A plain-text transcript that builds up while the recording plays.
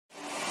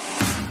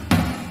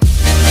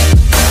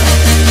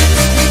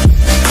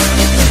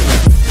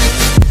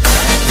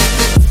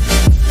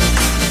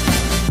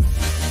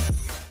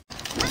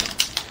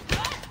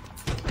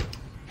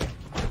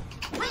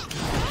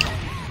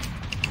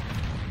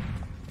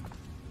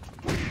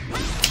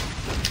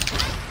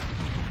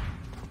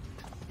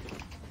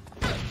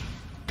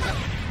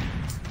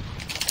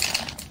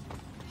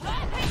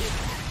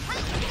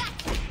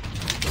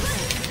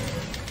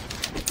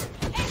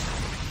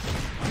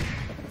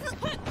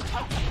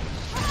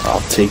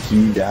Take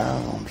you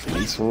down,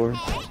 face forward.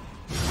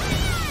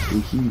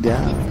 Take you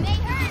down.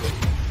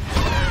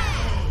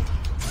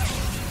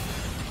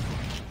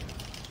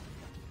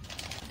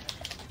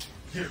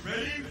 Get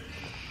ready.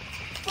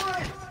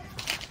 Fight!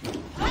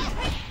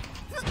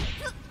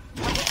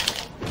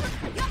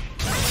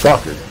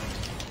 Fucker.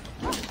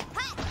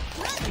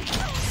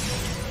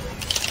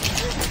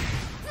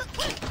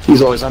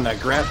 He's always on that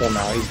grapple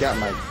now. He's got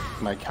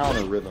my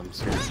counter rhythms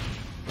here.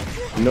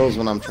 He knows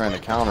when I'm trying to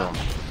counter him.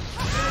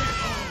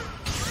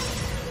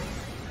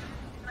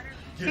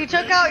 He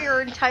took out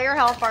your entire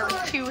health bar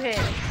with 2 hits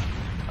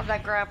of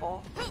that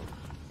grapple.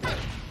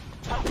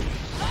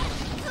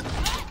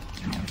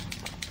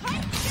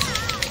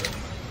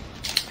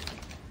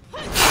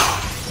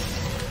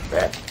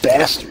 That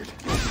bastard.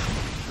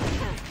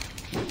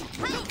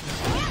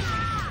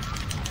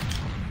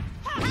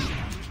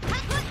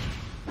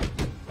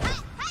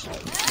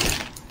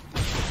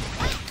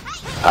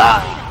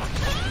 Ah!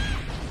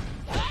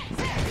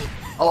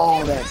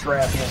 Oh, that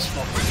grapple is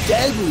fucking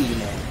deadly,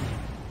 man.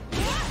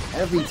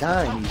 Every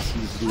time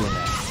he's doing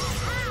that.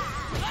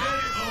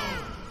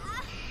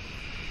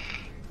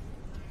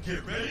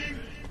 Get ready.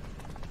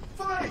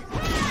 Fight!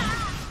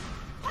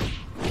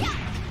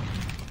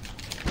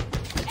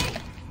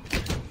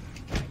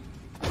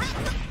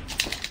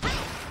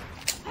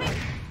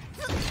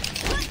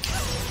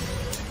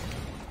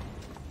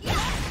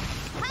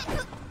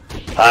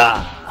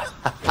 Ah!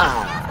 Ha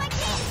ha!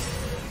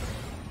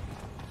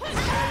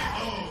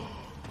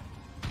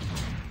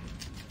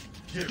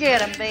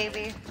 Get him,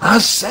 baby. I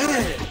said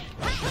it!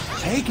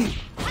 Take it!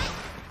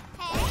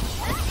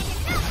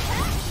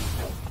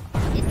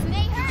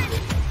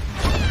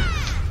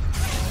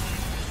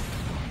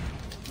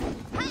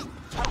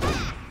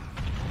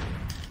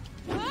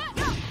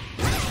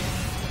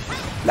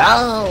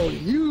 Now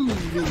you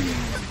lose!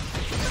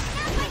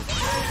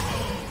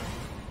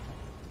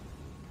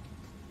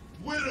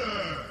 Winner!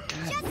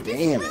 God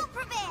damn it.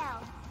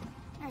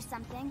 Or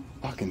something.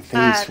 Fucking phase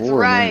That's 4,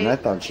 right. man. I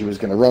thought she was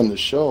gonna run the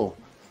show.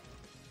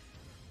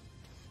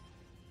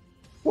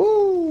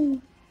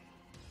 Woo!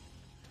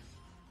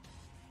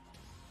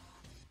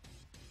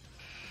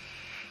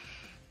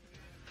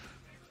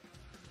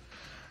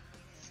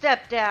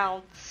 Step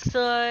down,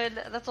 son.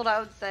 That's what I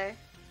would say.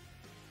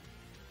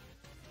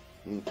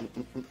 In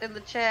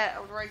the chat, I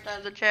would write that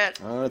in the chat.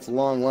 Oh, that's a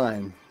long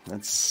line.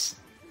 That's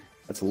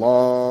a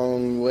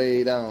long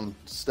way down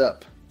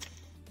step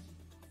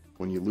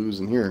when you lose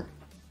in here.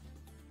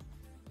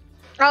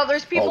 Oh,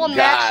 there's people in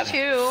match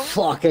 2.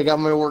 Fuck, I got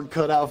my work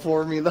cut out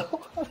for me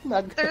though. I'm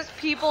not gonna, There's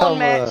people in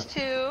match 2.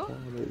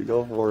 I'm gonna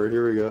go for it.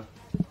 Here we go.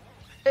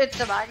 It's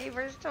Tamaki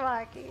versus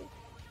Tamaki.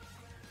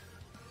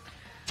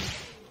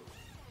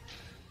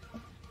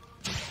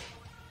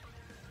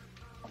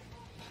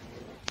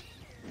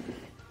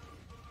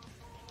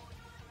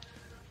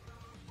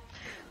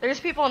 There's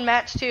people in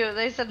match 2.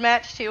 They said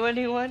match 2,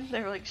 anyone?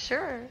 They were like,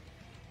 sure.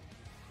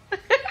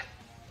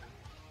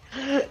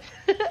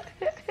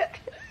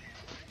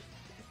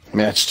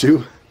 Match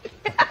 2.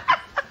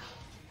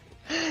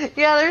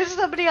 Yeah, there's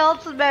somebody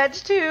else in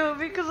match 2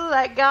 because of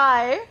that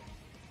guy.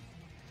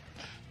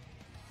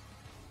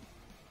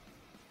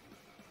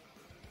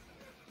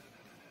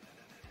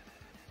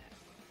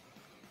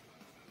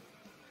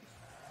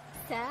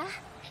 Sa,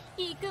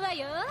 行くわ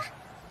よ。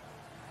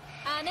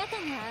あなたが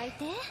相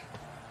手。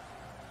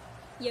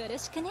よろ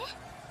しくね。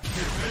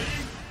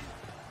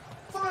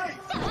Fight!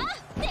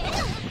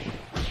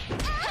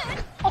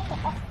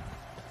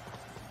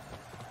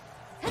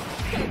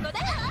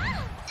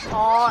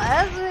 Oh,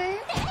 Ezzy.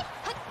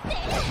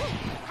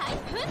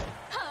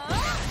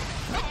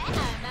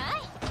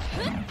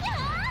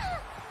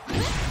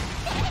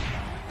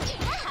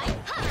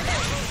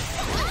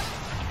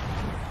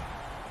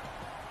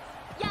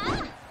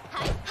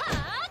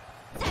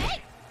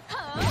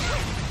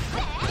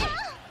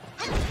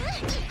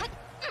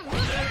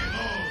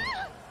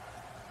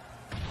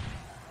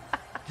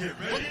 Get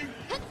ready.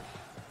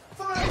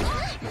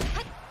 Fight!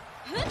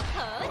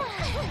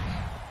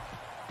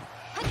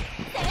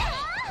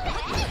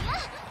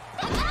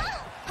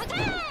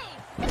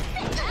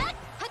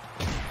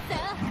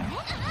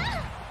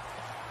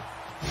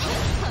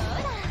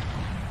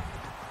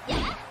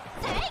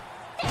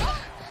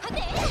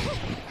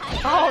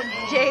 Oh,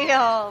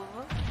 damn.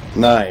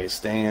 Nice,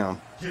 damn.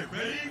 Get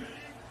ready.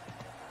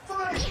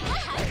 Fight!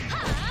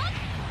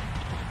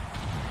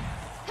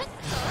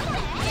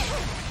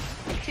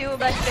 Two of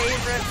my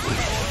favorite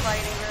people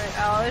fighting right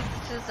now. It's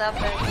just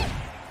epic.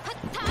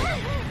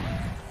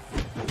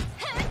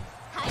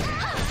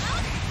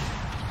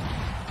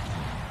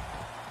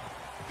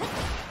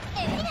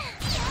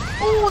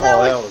 Ooh, that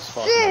was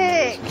fucking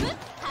sick. amazing.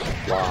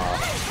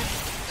 Wow.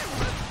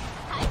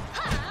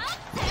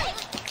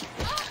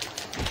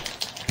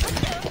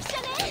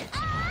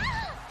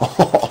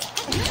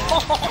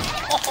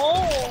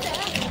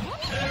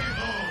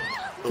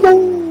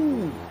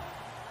 Ooh.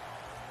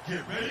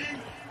 Get ready.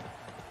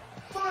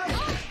 Fight!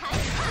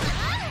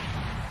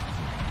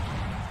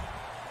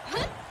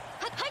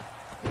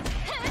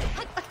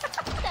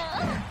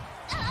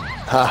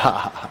 Ha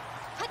ha ha.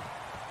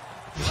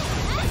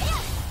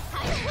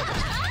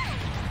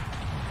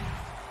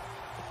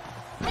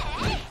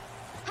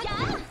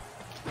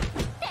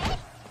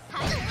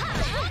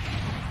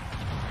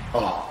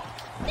 Oh.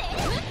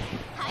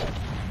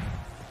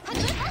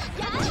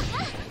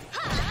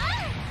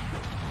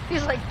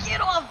 He's like,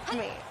 get off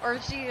me! Or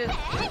she is.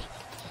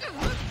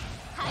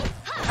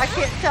 I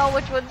can't tell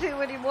which one's who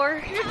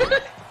anymore.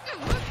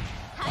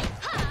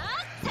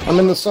 I'm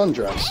in the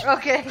sundress.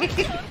 Okay.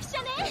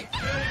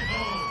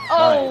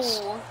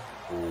 Oh!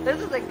 This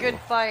is a good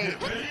fight.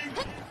 Get ready.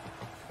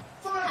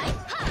 Fight.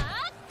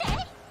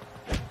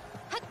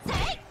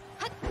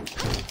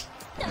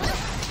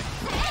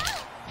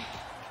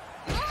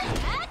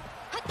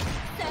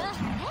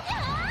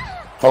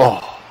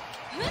 Oh.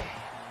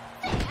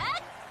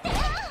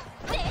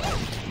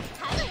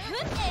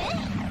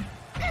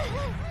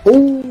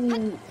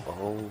 Oh.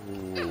 Oh.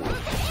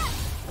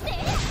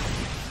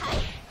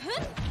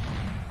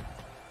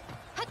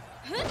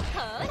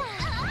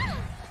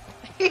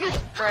 He's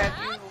brand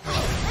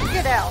new.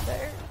 Get out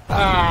there.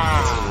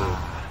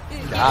 Ah.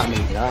 Got me.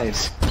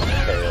 Nice.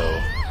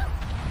 KO.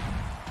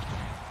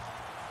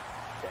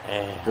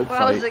 Damn. Good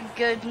That was fight. a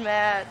good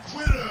match.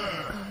 Winner.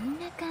 こん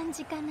な感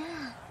じかな。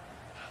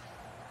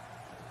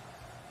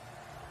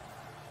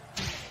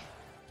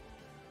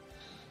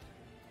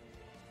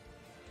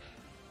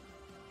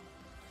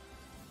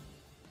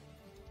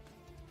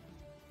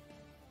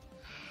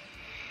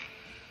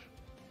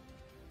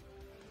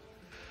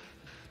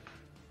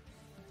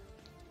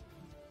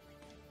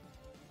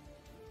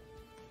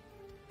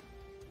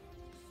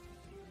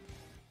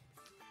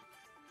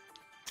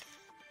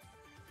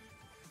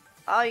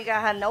Oh, you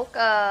got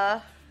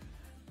Hanoka.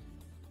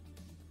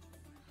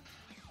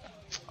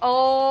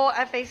 Oh,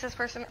 I faced this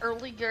person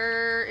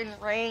earlier in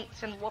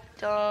ranks and whooped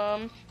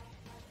them.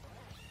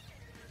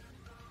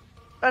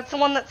 That's the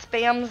one that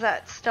spams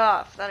that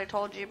stuff that I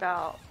told you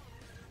about.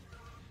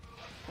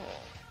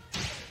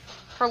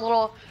 Her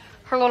little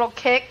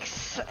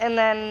kicks, and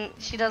then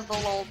she does the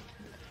little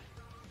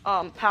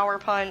power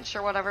punch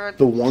or whatever.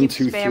 The 1, Keeps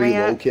 2, 3 spamming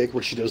low it. kick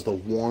where she does the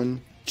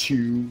 1,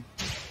 2,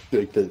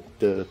 like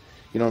the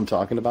you know what I'm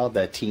talking about?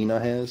 That Tina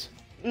has.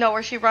 No,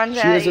 where she runs She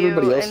at has you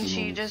everybody else's and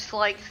she moves. just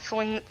like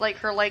swing, like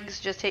her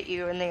legs just hit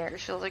you in the air.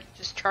 She like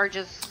just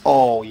charges.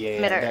 Oh yeah,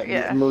 Midair, that,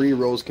 yeah. Marie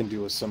Rose can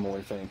do a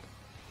similar thing.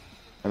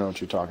 I know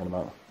what you're talking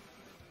about.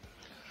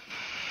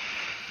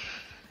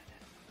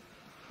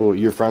 Oh,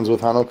 you're friends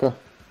with Hanoka? All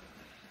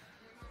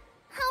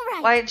right.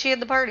 Why is she at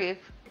the party?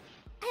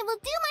 I will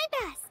do my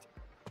best.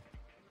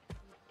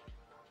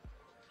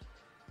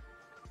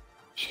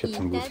 She got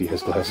some goofy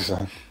ass glasses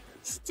on.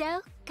 しちゃお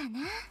うか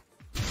な。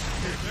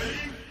 Get ready.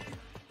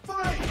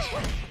 Fight.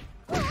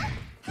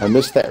 I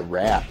missed that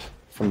rap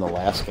from the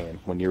last game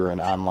when you were in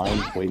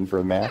online waiting for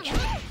a match.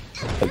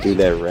 I do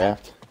that rap.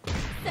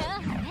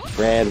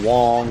 Brad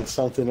Wong,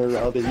 something or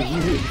other.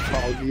 You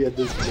called me at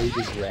this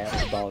biggest rap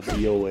about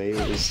DOA.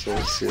 It was so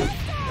sick.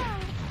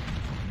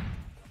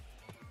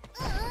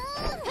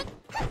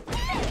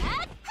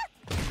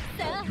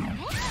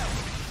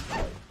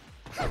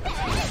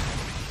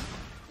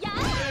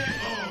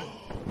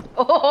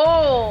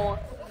 Oh!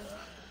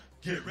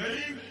 Get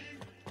ready.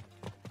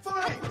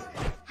 Fight.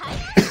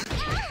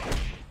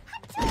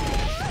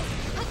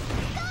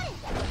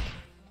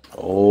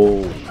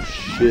 Oh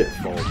shit,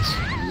 folks!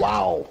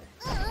 Wow,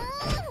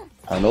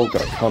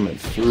 Hanoka coming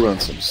through on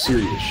some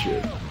serious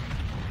shit.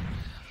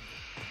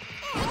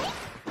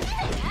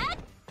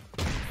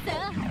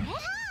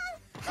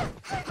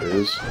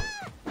 Is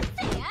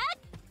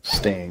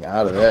staying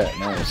out of that.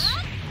 Nice.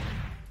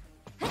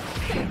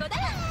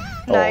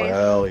 Oh Nice.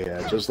 hell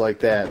yeah! Just like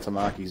that,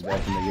 Tamaki's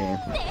back in the game.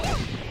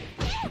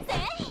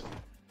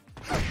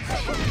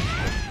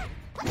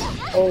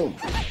 Oh,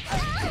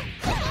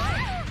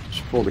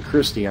 she pulled a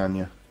Christie on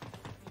you.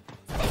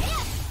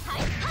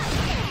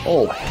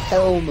 Oh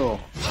hell no!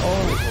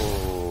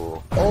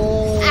 Oh,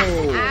 oh,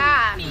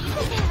 Ah!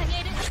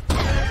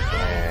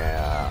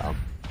 yeah,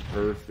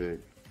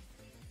 perfect.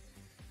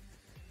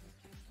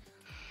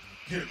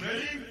 Get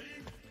ready.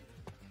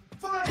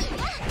 Fight.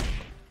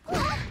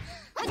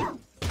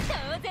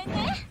 当然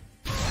ね。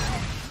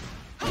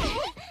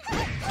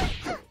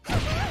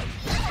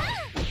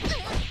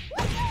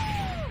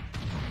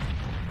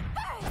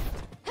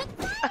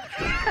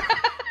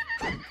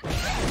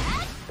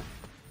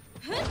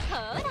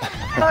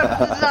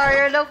 I'm sorry,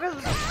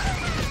 Hanoka's.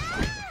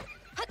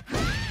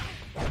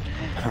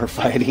 We're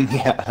fighting,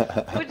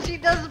 yeah. When she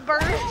does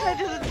burst, I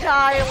just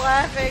die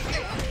laughing.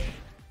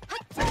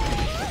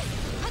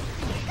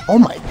 Oh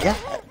my god!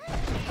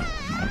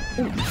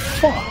 Holy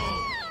fuck!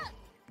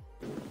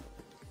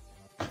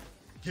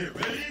 Get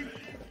ready.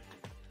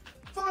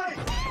 Fight.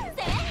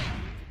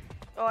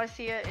 Oh, I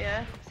see it,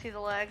 yeah. See the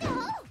leg.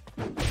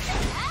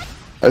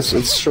 It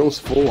shows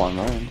full on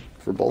mine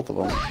for both of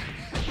them.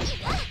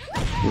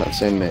 I'm not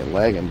saying they're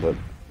lagging, but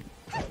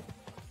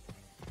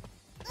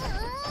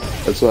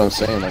that's what I'm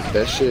saying. Like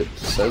that shit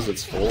says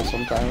it's full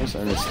sometimes,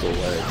 and it still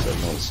lags. I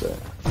noticed that.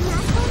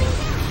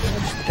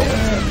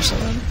 Damn,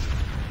 son.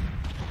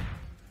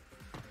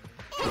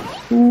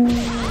 Oh,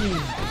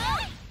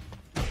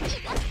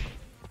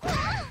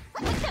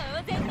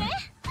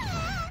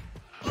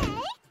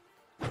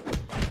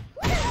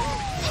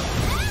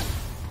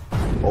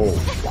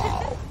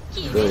 wow.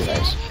 Very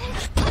nice.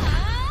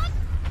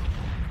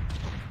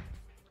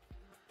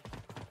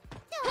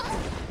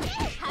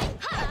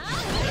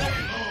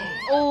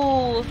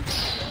 Oh.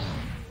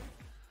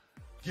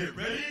 Get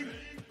ready.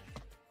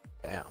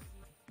 Damn.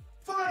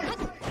 Fight.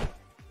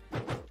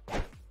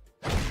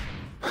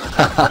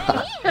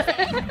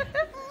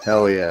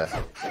 Hell yeah.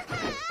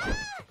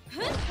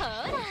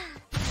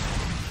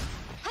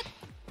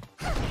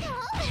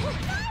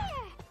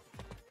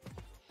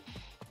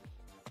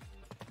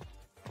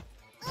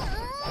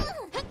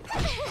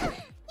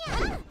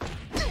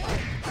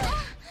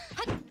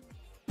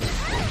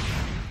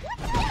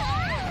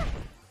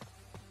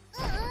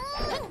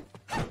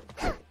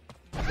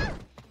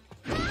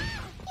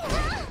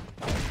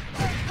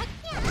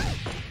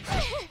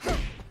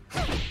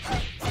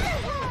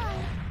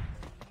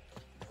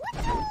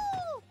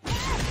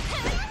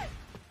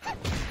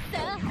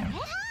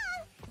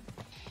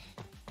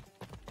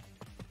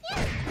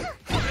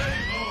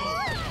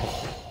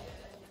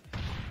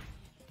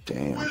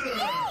 Damn. What?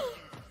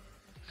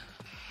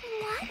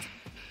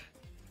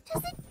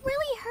 Does it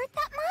really hurt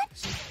that much?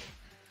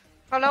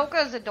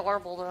 Hanoka's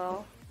adorable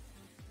though.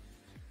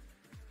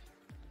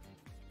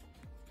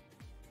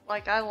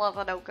 Like, I love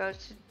Hanoka.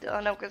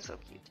 Hanoka's so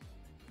cute.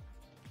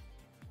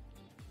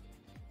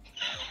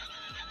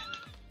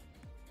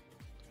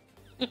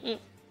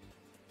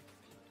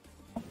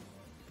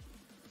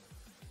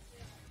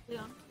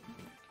 Leon.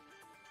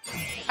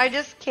 I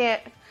just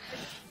can't.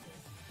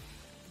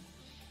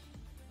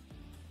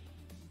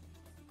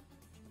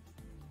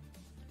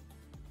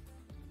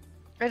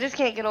 I just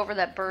can't get over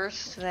that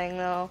burst thing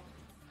though.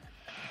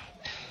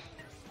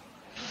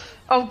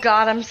 Oh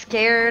god, I'm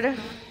scared.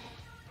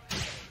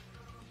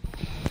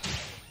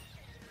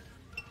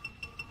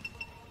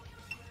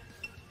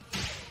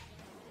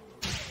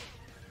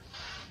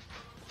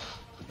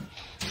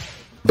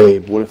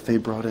 Babe, what if they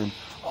brought in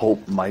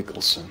Hope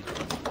Michelson?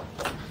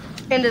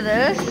 Into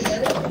this?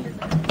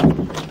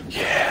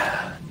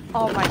 Yeah.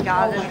 Oh my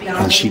god, that'd be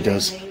And she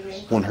amazing.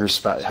 does, when her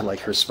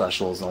her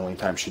special is the only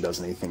time she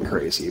does anything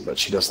crazy, but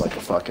she does like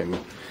a fucking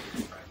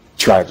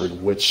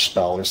Tribord witch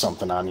spell or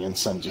something on you and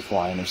sends you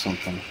flying or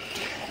something.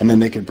 And then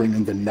they could bring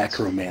in the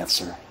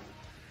Necromancer.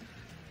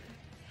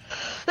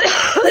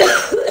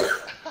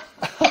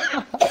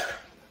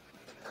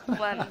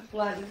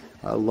 One.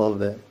 I love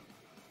that.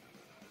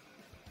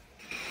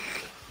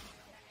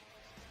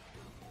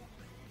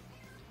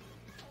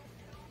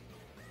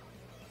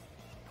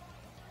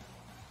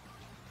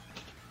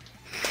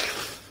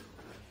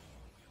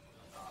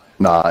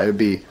 Nah, it'd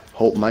be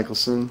Hope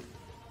Michelson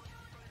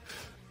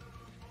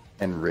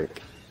and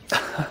Rick.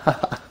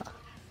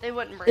 They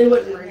wouldn't bring him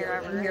over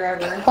here ever.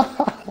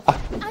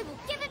 I will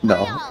give it my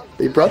No, all.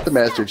 they brought the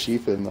Master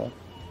Chief in though.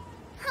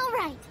 All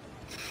right.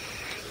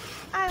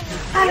 I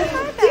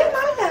will do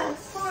my best.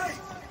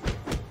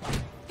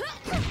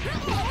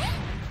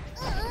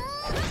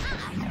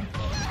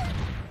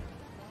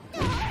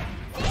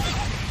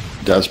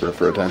 Desperate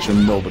for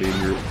attention. Nobody in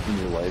your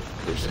life,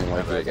 personal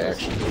life, like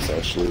action is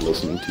actually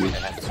listening to you. I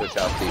had to switch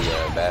out the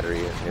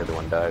battery and the other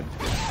one died.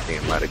 I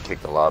think it might have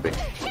kicked the lobby.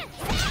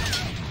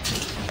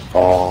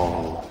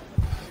 Oh,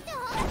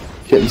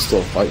 Kitten's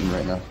still fighting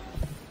right now.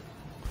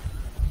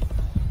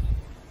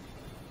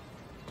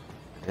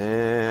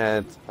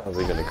 And it's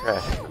probably gonna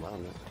crash in a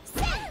moment.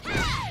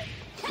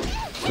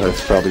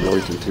 That's probably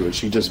going to it.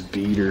 She just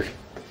beat her.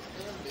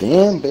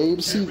 Damn,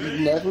 babe. See, you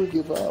never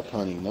give up,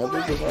 honey.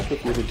 Never give up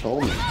if you'd have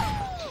told me.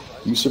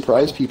 You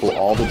surprise people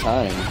all the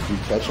time. You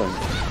catch them.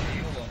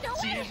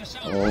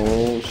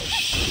 Oh,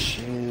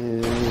 shit,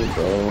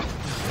 bro.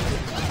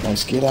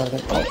 Nice, get out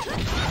of there.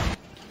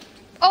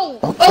 Oh.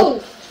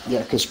 Oh!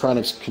 Yeah, because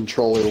Chronic's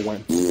controller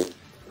went.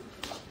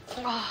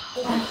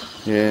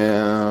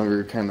 Yeah, we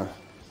were kind of.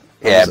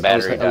 Yeah,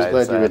 battery I was died.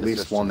 glad so you I at had to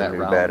least switch won to the that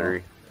new round.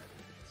 battery.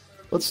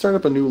 Let's start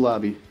up a new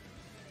lobby.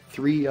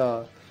 Three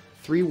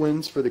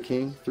wins for the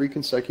king, 3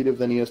 consecutive.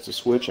 Then he has to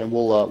switch, and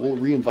we'll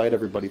re-invite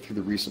everybody through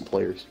the recent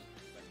players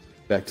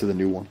back to the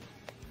new one.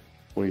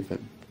 What do you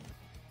think?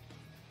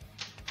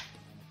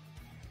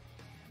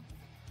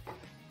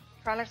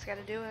 Chronic's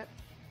gotta do it.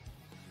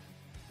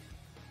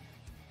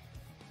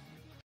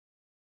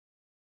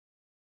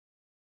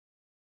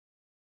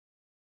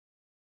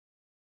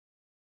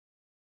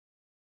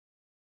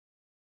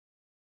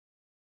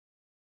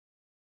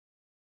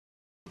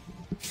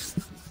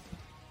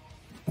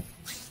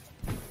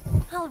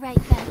 All right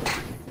then.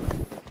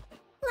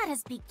 Let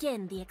us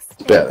begin the Yeah,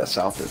 experiment. that's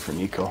out there for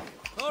Nico.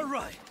 All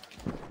right.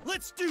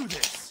 Let's do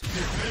this.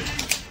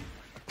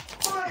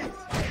 Fight.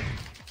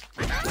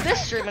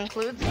 This stream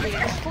includes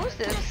the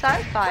exclusive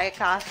sci-fi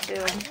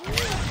costume.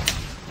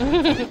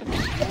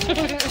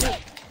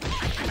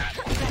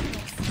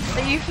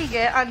 That you can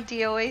get on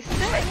DOA 6.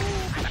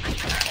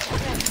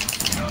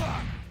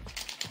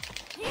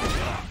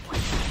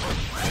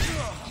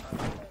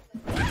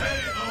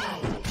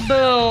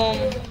 Boom.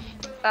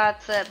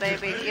 That's it,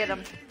 baby. Get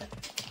him.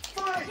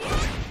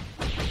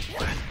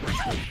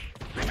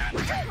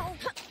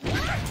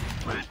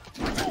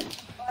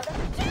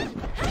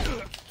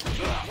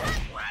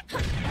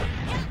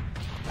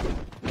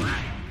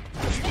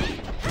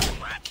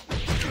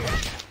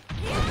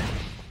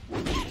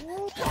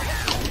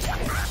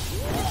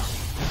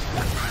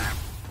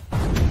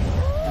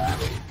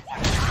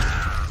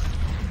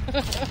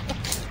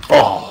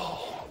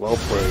 Oh, well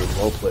played,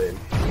 well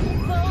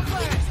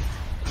played.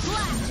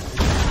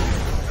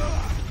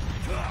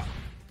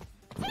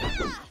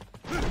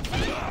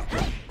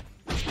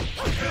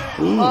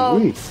 Ooh, Oh,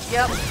 wee.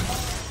 yep.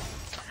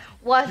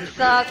 What's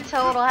up,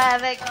 Total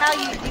Havoc? How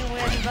you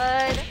doing,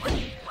 bud?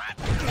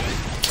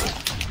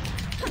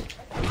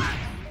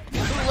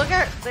 Ooh, look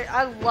at her.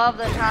 I love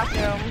the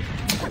costume.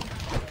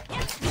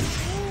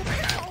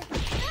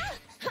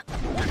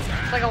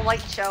 It's like a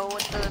light show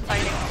with the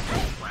fighting.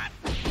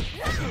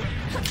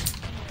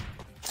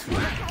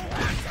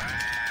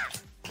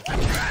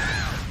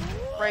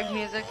 Brave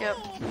music, yep.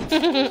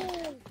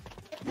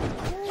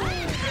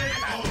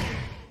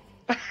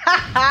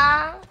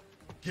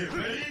 Get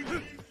ready.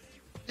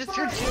 Just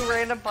your 2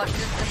 random punches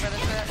to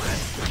finish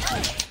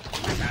it.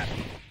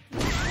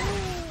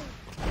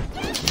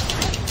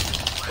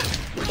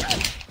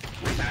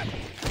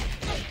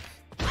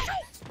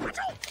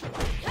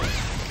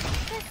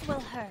 This will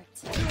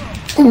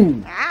hurt.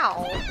 Ooh.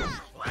 Ow!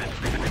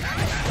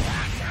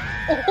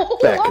 Oh,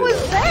 Back what it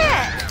was up.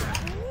 that?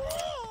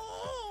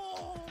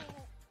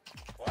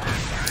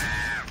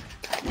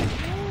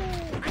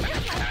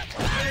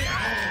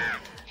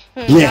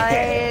 Yeah.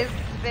 Nice,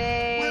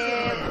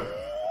 babe.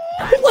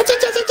 Watch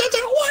it.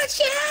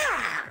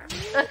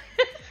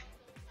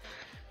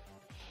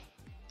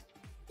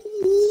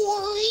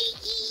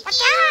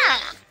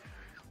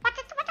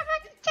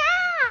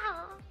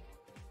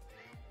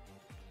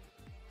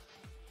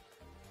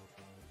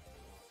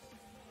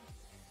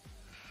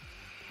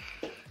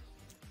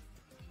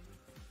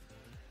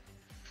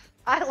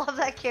 I love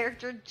that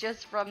character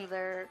just from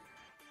their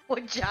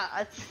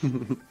jaws.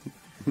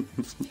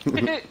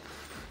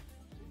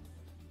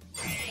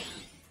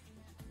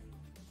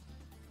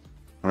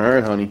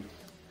 Alright, honey.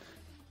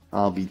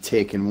 I'll be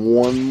taking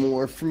one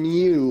more from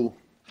you.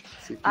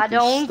 See if you I can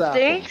don't stop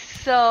think him.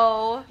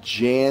 so.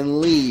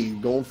 Jan Lee,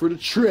 going for the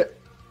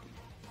trip.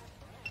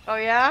 Oh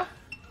yeah?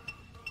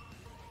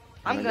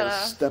 I'm I gotta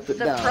gonna step it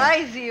down.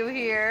 surprise you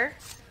here.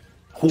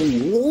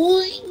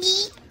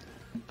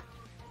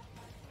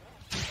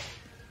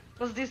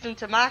 Let's do some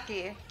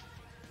tamaki.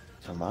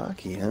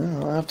 Tamaki,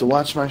 huh? I'll have to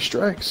watch my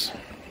strikes.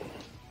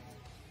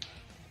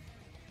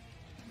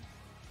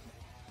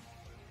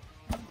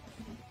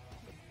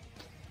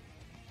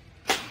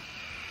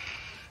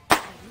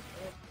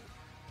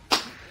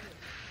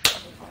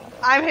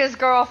 I'm his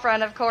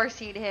girlfriend, of course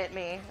he'd hit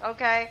me,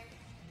 okay?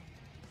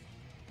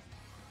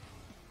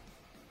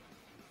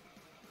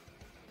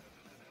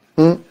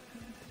 Hmm?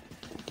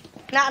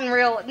 Not in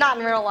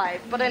real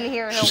life, but in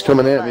here he'll She's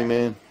coming whoop at me, butt.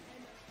 man.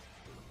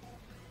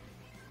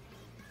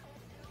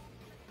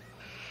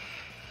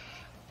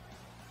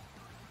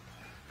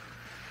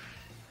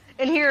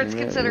 In here it's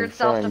Yeah, considered you're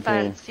frying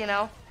self-defense, you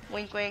know?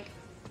 Wink wink.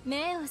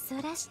 目をそ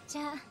らしち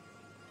ゃ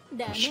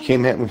ダメ She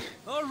came at me.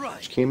 All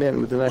right. She came at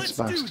me with an Let's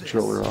Xbox do this.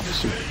 controller,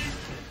 officer.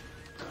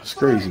 It's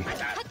crazy.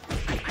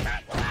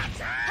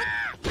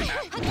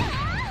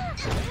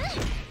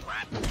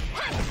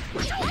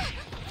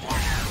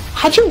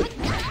 Achoo!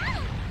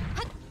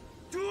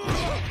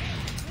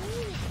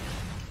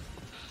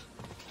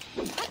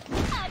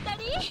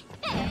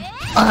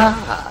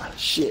 Ah,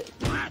 shit.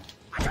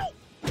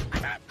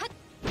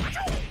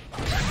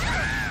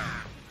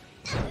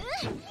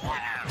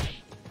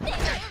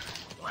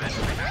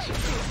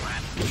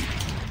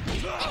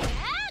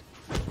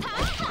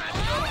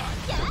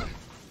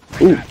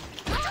 Ooh.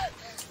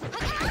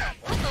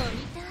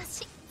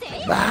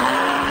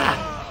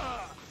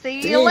 Ah,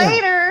 See you Damn.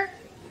 later!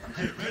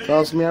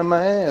 tossed me on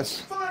my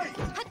ass.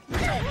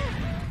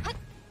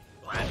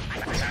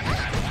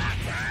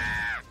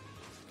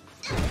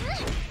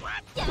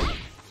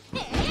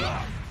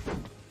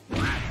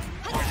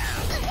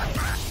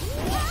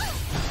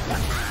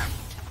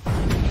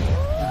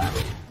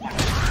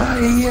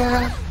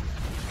 Hiya.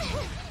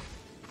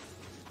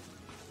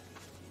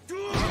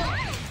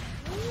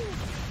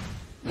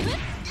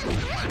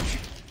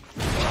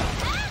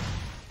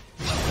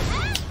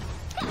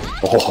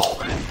 Oh.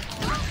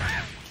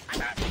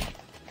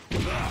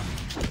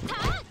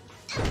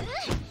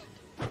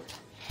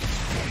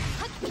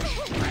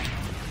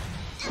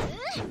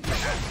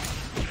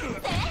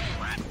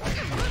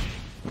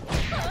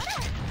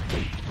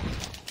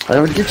 I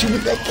would get you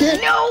with that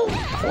kick. No!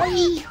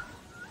 Boy.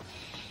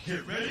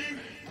 Get ready.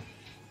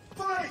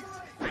 Fight.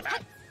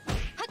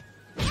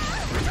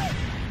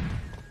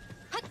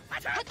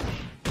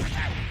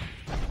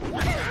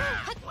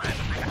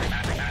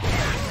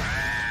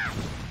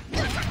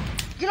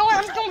 You know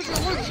what? I'm going to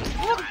lose.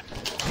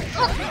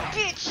 Fuck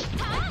you, bitch!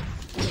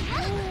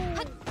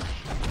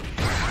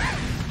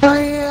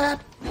 Hiya.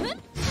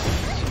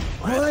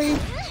 Boy.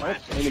 Oh,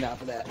 and getting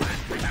off of that.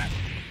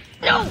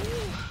 No!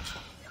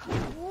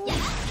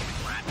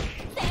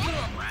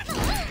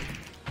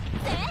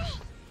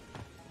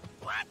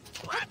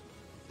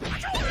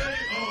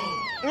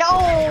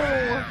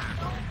 No!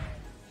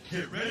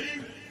 Get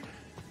ready.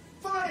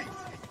 Fight.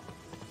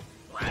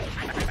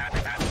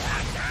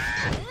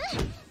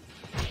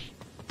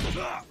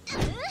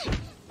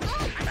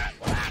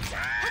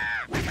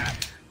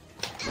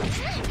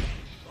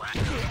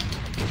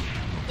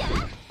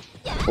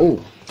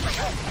 Oh.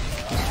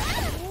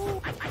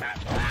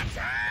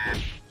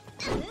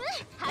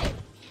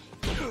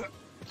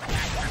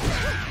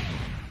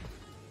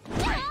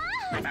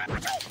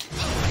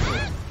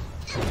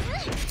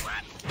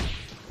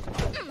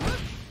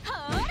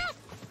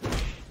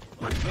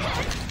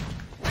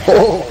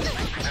 Oh.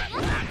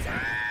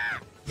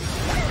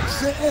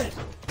 Shit.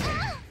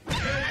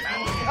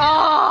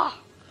 Oh!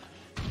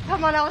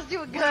 Come on, I was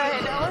doing good.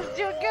 I was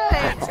doing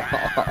good.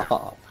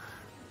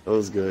 That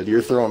was good.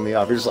 You're throwing me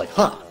off. You're just like,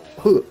 huh,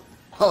 huh,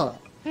 huh,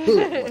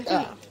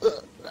 huh.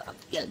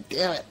 God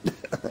damn it.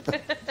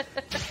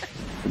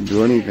 Didn't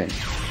do anything.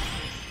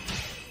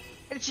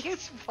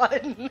 She's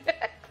fun.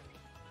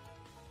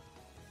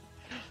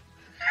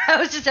 I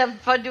was just having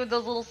fun doing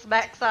those little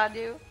smacks on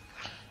you.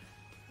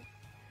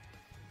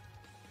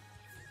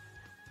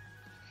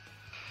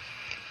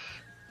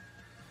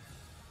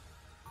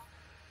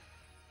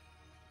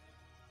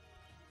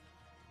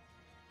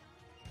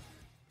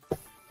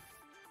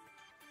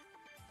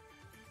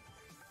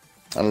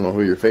 I don't know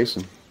who you're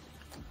facing.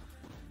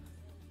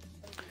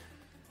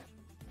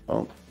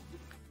 Oh.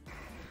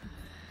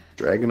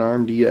 Dragon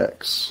Arm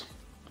DX.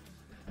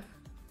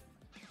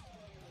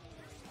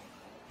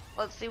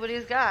 Let's see what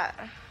he's got.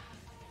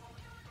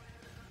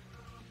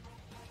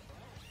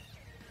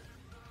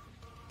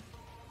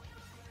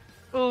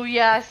 Oh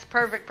yes,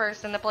 perfect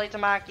person to play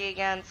Tamaki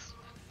against.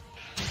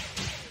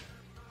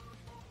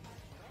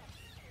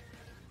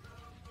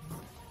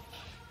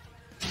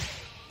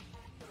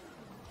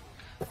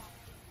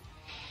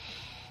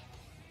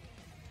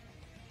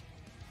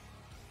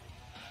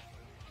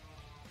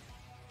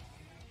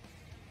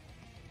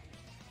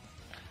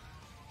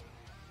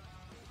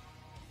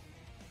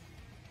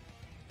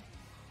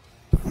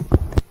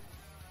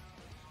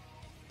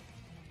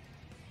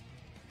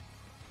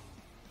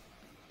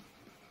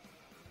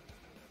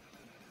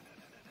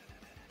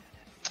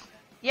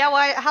 Yeah,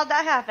 why? How'd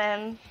that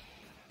happen?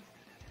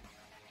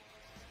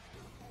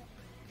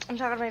 I'm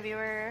talking to my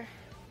viewer.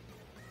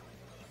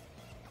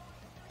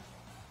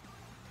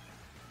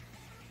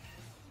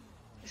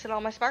 He said all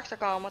my sparks are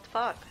gone. What the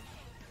fuck?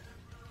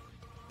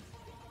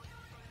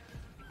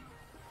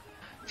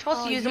 You're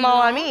supposed to use them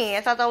all on me.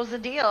 I thought that was the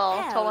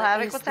deal. Total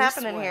Havoc, what's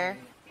happening here?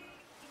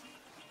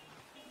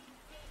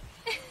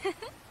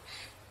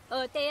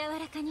 お手柔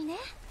らかにね。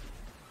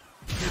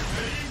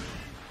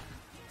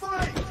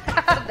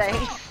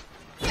 Thanks.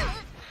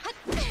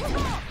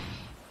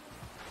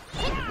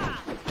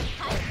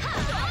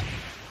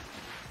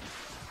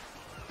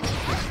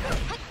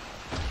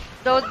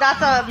 Though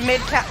that's a mid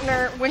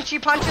counter. When she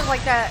punches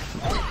like that,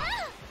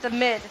 it's a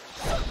mid.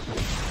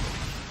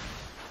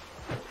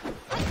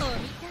 お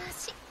見通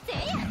しせや。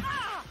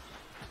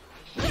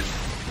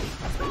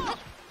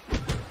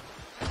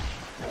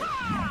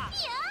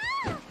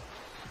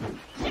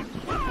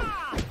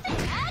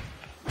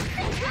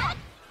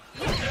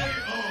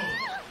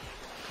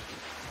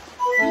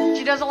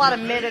 She does a lot of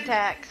mid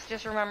attacks.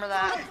 Just remember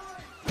that.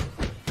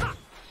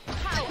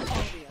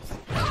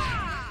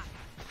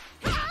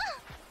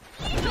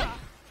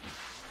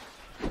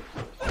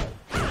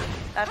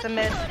 That's a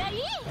mid.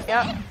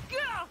 Yep.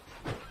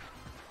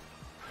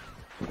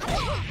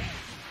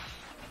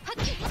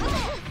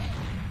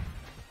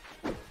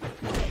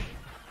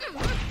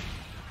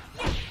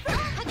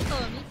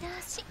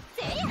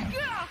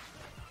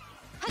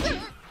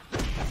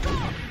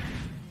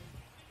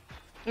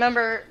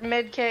 Remember,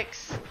 mid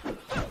kicks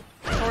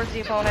towards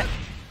the opponent.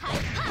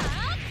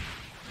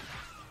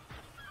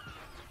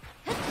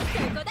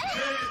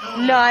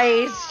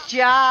 Nice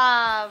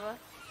job.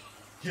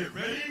 Get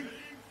ready.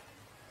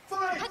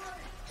 Fight.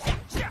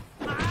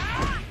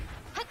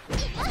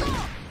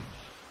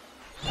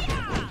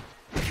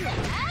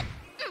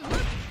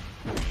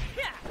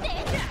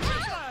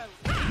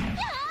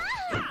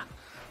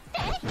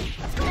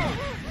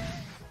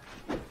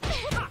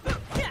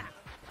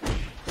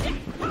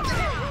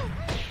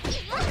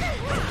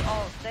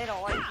 Oh, they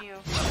don't like you.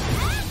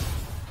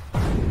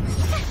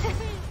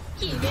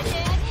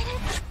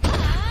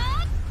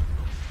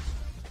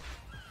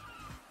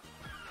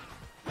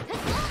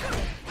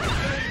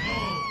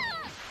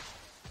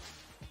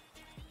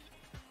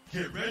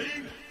 Get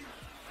ready.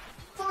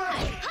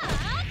 Fight.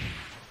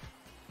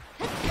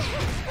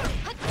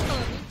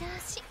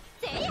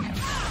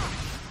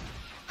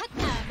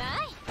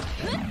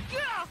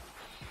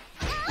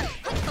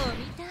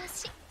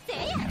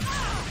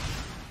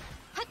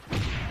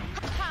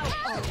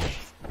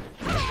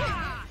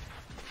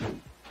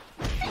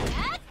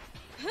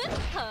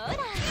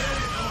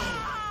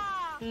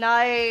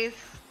 Nice.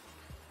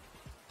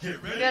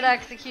 Get ready. Good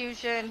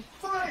execution.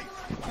 Fight.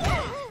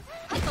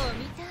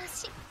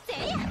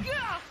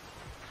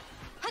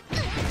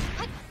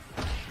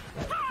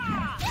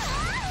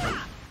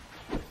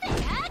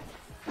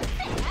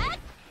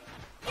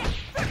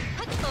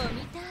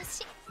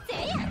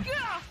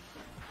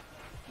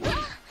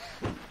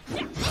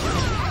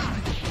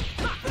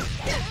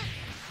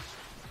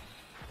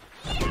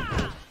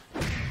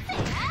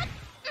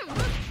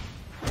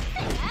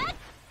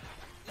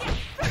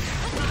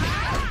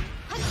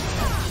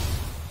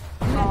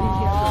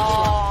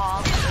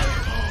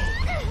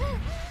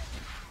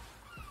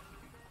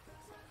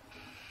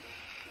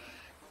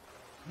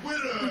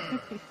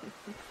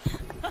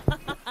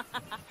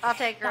 I'll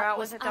take her That out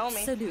was with Hitomi.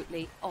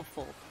 absolutely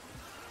awful.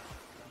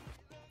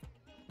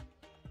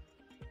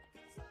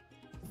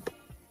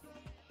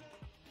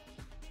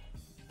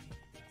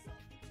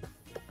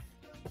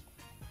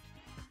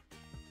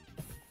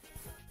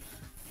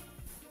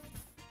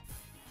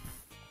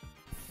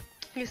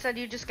 You said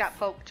you just got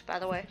poked, by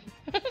the way.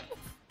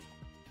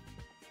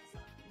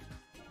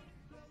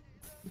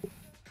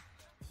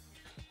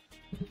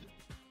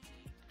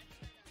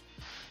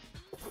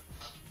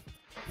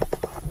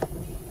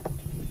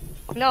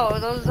 No,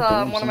 those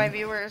one of my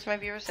viewers. My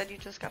viewer said you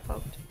just got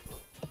poked.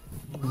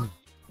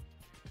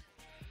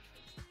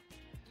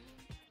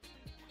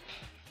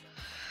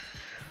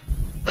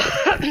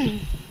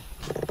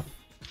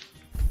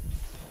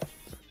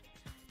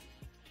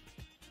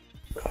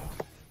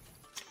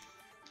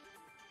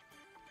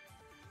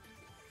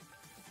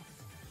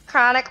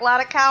 Chronic, a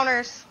lot of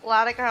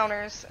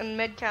counters, and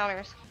mid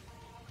counters.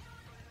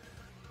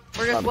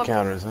 We're just whooping.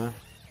 Counters, huh?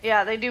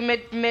 Yeah, they do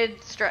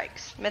mid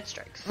strikes.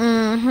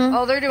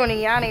 Oh, they're doing a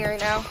Yanni right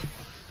now.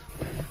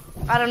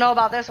 I don't know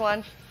about this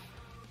one.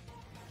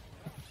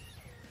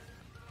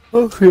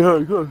 Oh,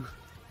 yeah, good.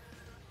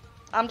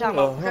 I'm talking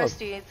about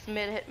Christy. It's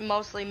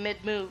mostly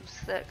mid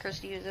moves that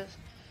Christy uses.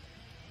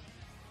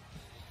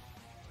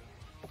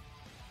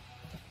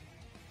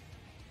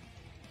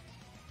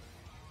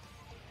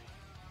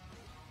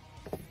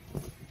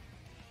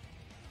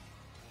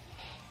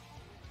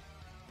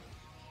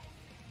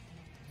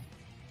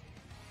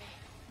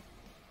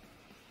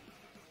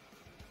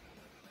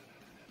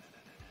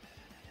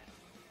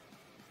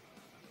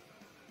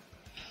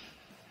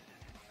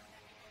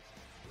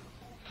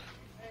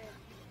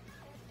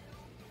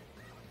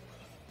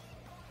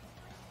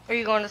 Are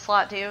you going to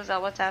slot 2? Is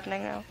that what's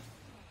happening now?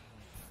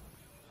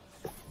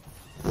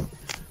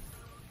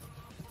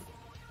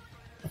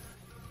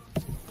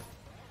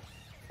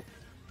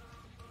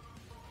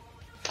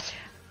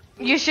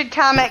 You should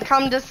comment,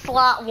 come to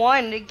slot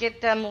 1 to get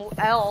them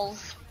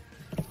L's.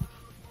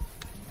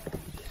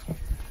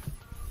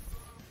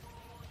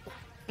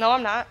 No,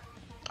 I'm not.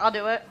 I'll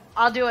do it.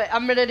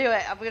 I'm gonna do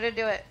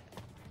it.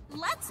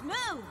 Let's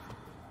move.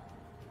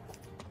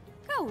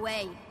 Go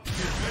away.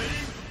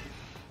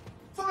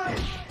 Fight!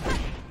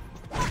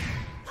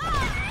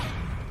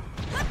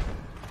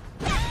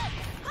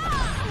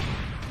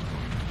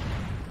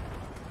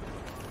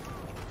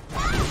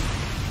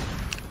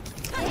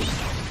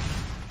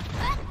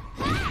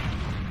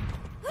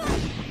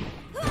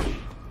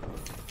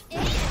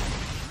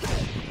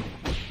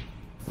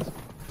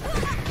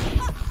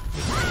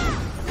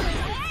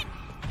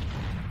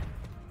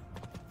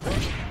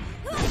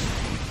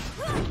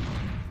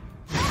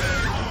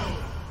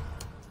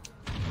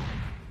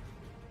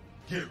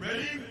 Get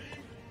ready!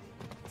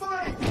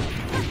 Fight!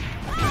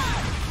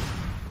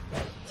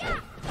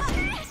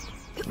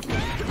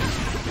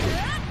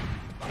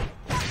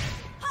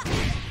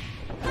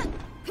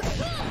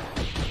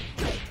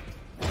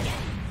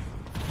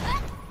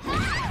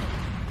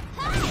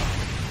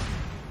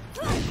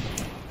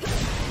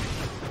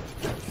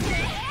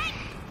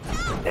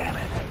 Damn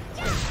it.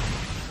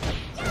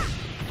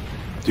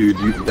 Dude,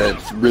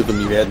 that rhythm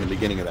you had in the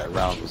beginning of that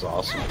round was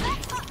awesome.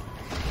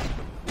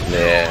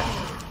 Yeah.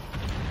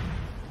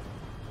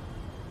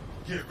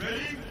 Get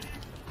ready!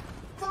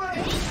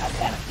 Fight!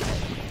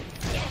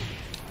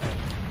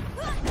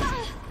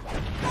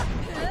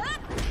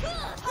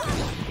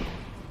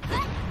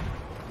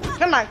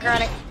 Come on,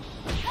 Chronic.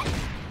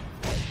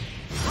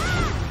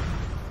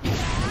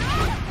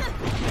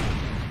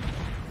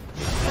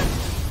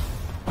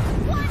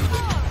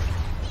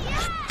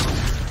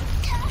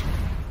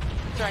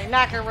 Sorry,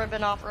 knock her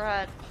ribbon off her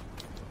head.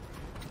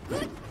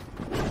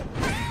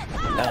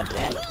 God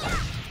damn it.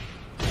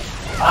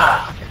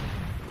 Fuck.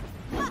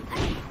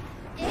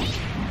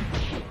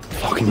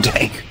 Fucking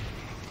tank.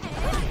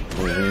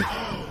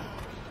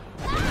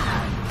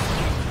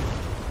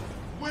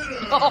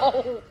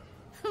 Oh!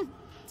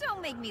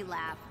 Don't make me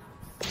laugh.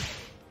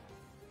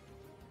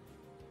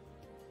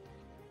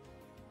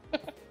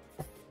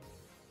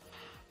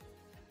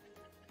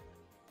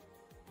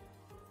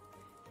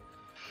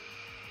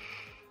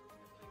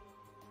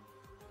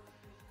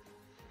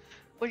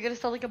 We're gonna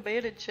sound like a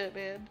band and shit,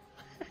 man.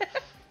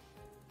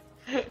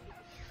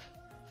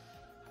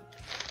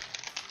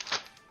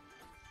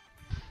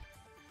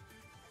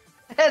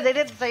 They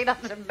didn't say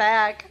nothing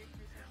back.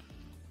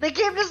 They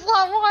came to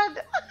slot 1.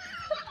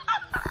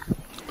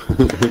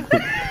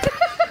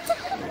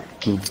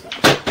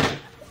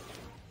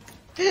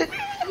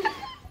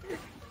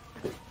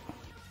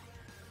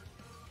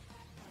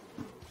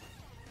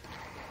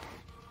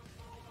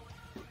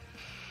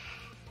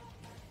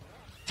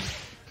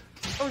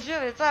 Oh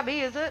shit, it's not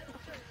me, is it?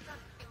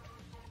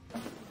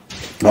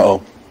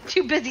 Uh-oh.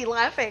 Too busy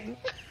laughing.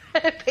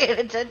 Paying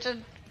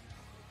attention.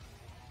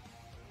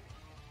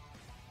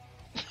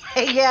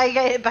 Yeah, I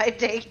got hit by a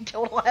tank.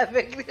 Total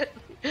epic.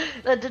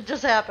 That did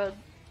just happen.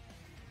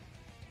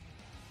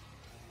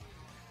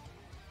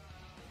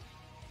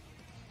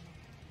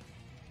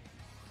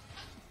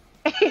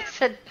 He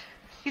said,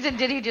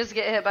 did he just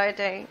get hit by a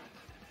tank?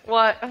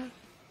 What?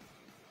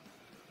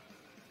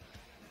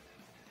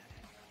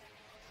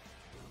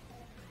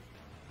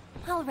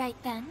 All right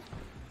then.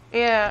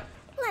 Yeah.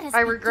 Let us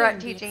I regret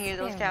begin the teaching you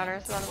those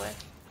counters, by the way.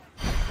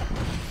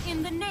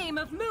 In the name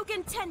of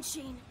Mugen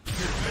Tenshin.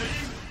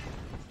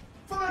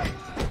 Fight!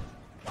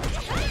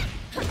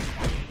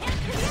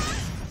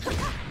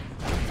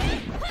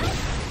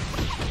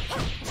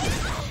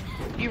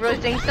 You really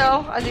think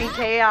so? I think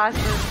Chaos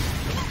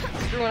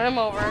is screwing him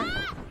over.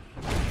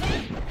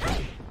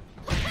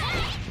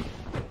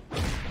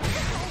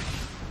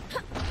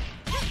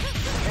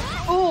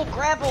 Ooh,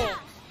 grapple!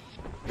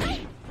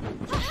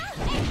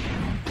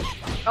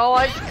 Oh,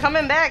 it's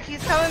coming back.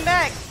 He's coming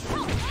back.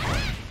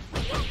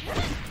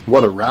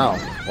 What a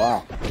round.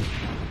 Wow.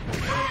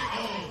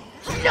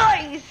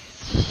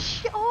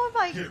 Nice! Oh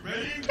my Get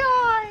ready.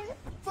 god!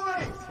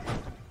 Fight!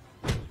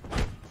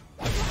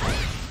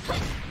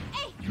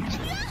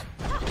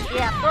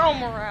 Yeah, throw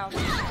him around.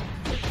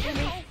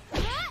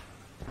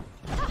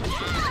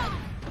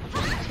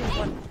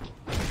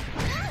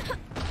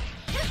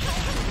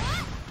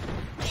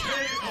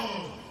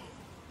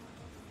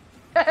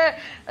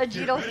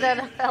 Ajito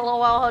said,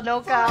 LOL,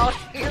 no count.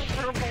 Here's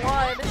for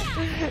blood.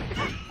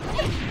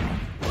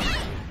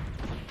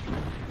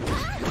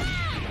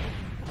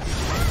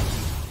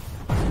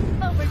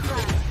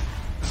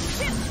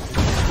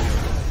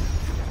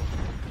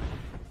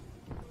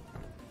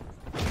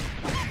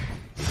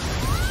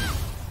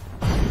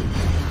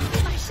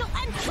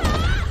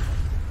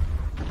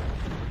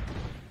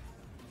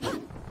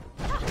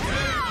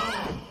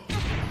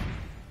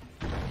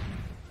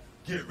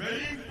 Get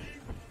ready.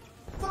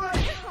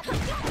 Fight!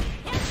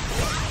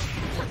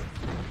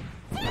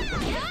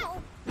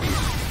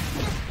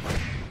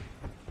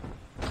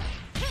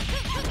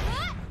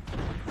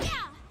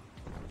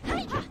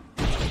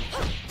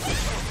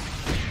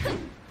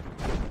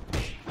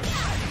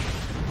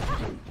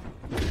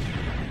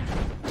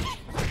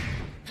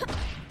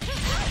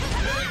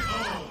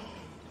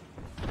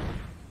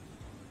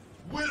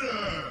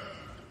 Winner!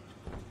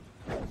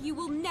 You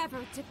will never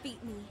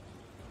defeat me.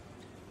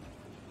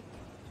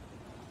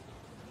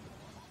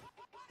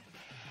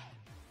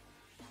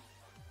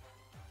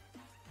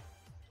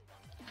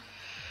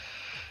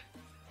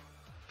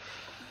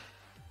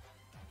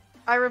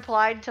 I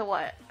replied to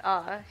what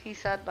he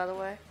said, by the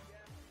way.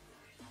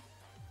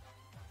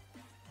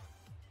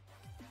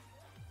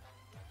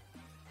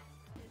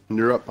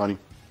 You're up, honey.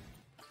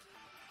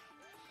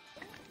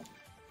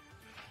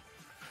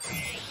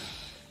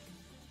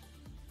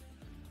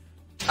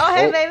 Oh,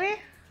 hey, Oh.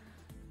 baby.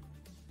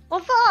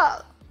 What's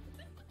up?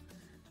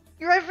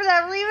 You ready for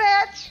that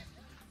rematch?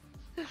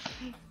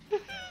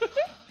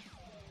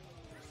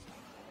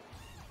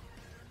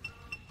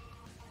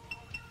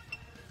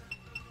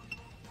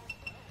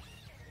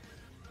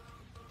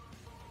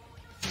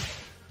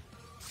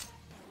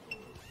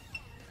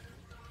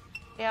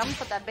 Yeah, I'm gonna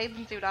put that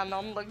bathing suit on.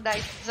 I'm gonna look nice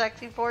and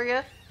sexy for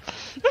you.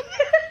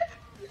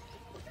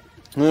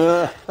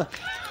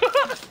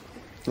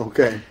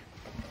 Okay.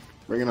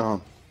 Bring it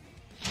on.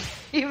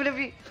 Even if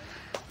you...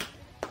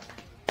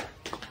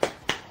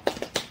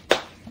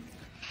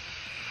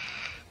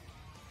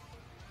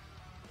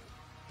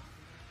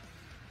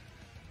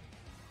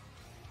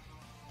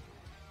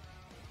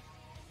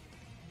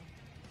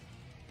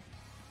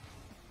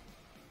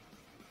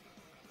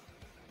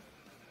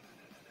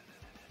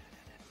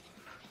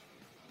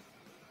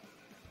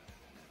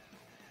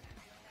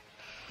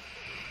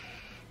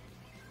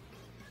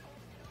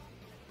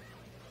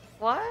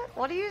 What?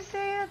 What are you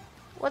saying?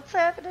 What's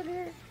happening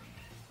here?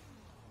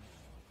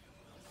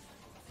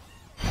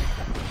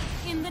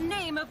 In the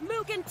name of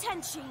Mugen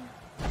Tenshin.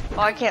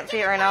 Oh, I can't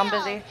see it right now. I'm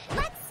busy.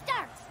 Let's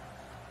start.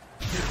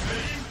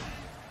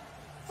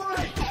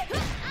 Fight!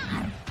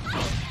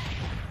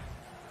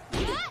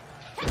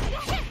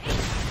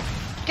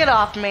 Get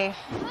off me.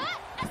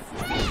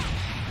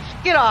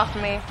 Get off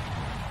me.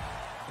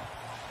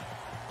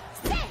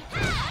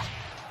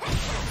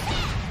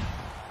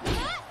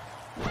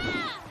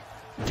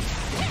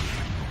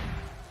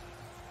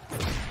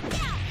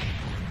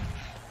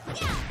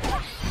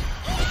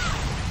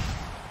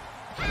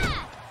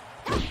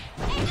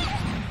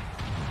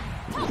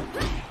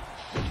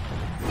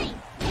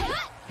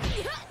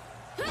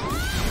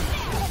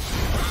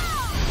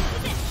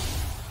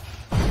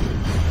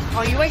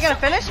 Oh, you ain't gonna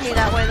finish me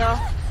that way, though.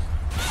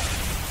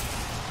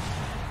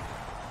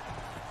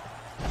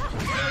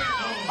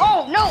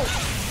 Oh, no!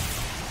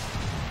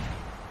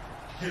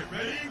 Get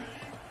ready.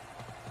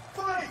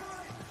 Fight!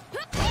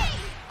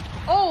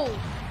 Oh,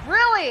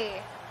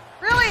 really?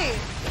 Really?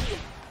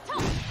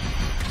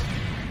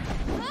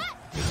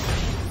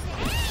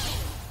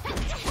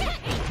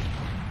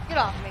 Get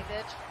off me,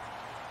 bitch.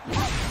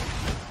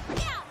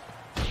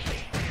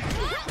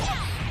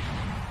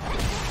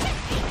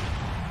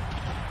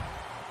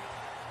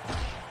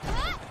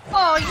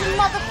 Oh, you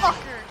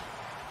motherfucker!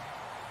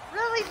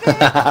 Really, bitch? You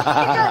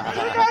gonna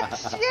do that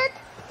shit?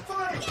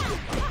 Fight!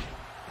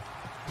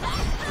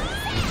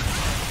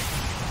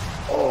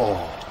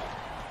 Oh.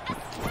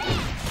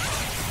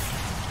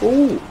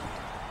 Ooh.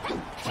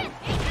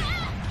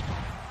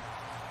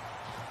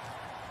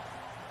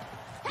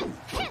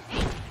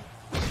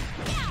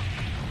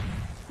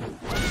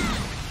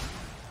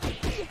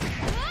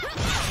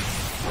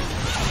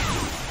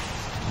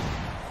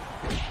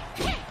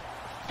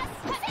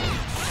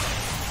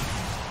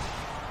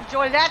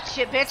 Enjoy that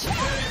shit, bitch.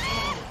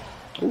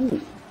 Ooh.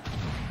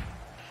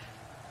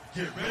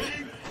 Get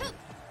ready.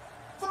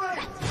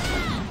 Fight!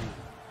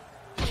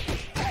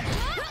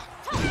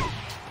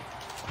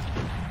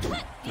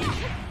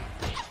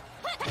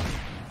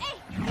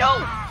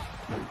 No!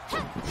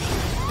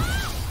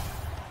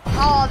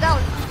 Oh, that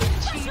was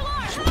cheap.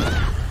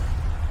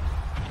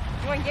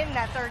 You weren't getting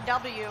that third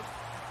W.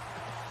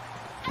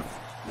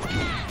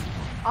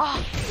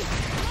 Oh.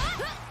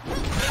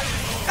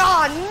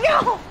 Oh,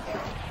 no!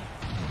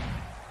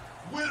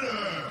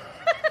 Winner!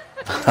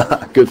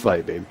 Good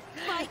fight, babe.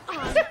 Fight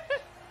on.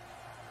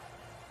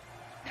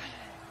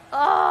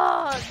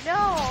 Oh,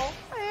 no.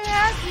 I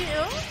had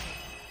you.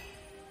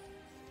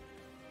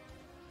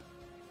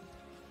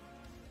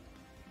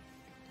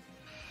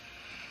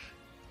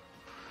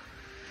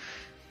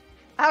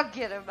 I'll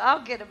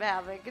get him,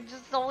 Havoc. It's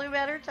just only a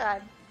matter of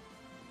time.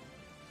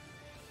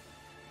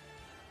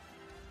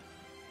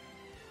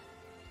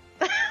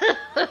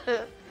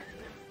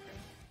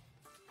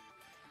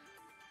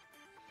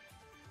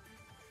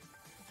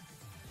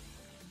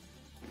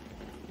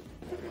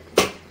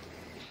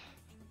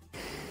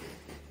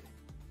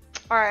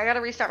 Alright, I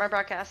gotta restart my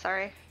broadcast,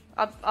 sorry.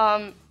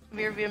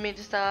 Review me,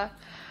 just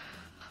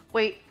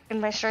wait in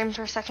my stream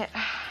for a second.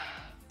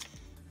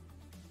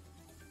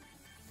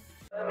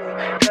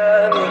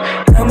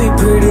 Tell me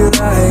pretty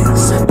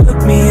lies,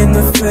 look me in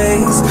the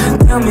face.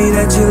 Tell me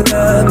that you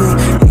love me,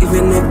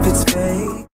 even if it's fake.